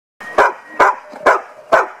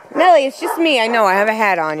Nellie, it's just me. I know, I have a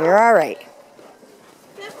hat on. You're alright.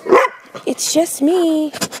 It's just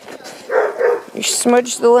me. You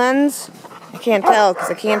smudged the lens? I can't tell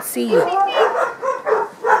because I can't see you.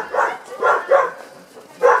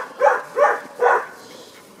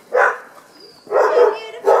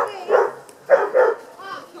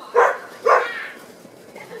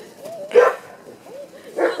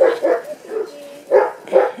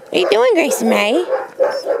 What are you doing, Gracie May?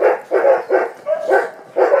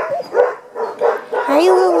 Hi,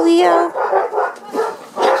 little Leo.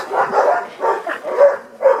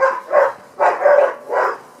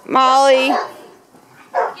 Molly.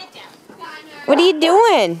 What are you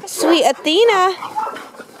doing? Sweet Athena.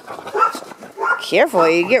 Careful,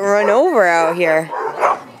 you get run over out here.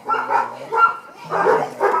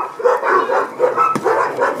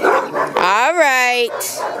 All right.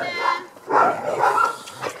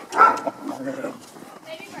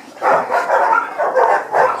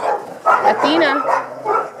 Athena.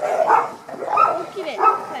 Look at it.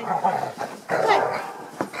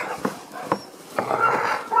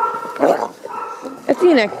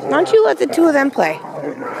 Athena, why don't you let the two of them play?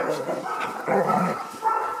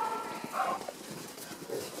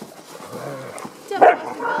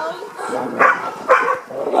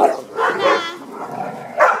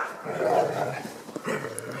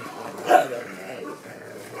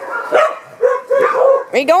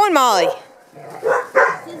 Where you going, Molly?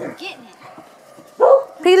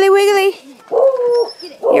 Piggly Wiggly.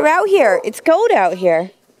 You're out here. It's cold out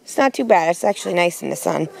here. It's not too bad. It's actually nice in the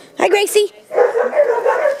sun. Hi, Gracie.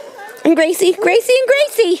 And Gracie. Gracie and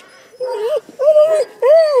Gracie.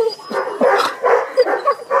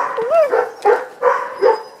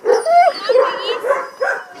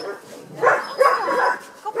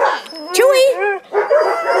 Chewy.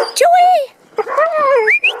 Chewy.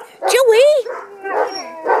 Chewy.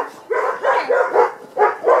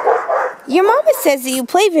 Your mama says that you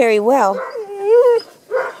play very well.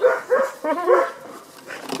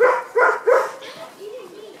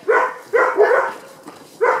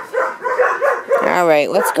 All right,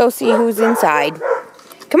 let's go see who's inside.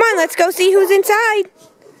 Come on, let's go see who's inside.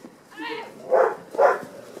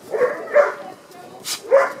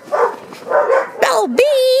 Belle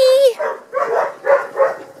Bee!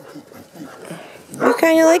 You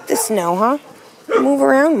kind of like the snow, huh? Move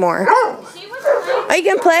around more. Are you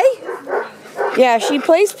gonna play? Yeah, she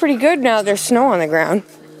plays pretty good now there's snow on the ground.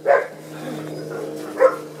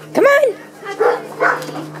 Come on!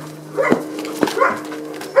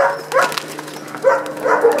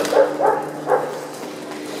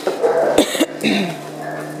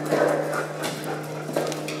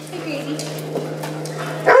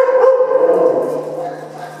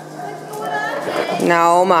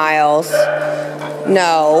 No, Miles.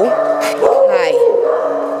 No.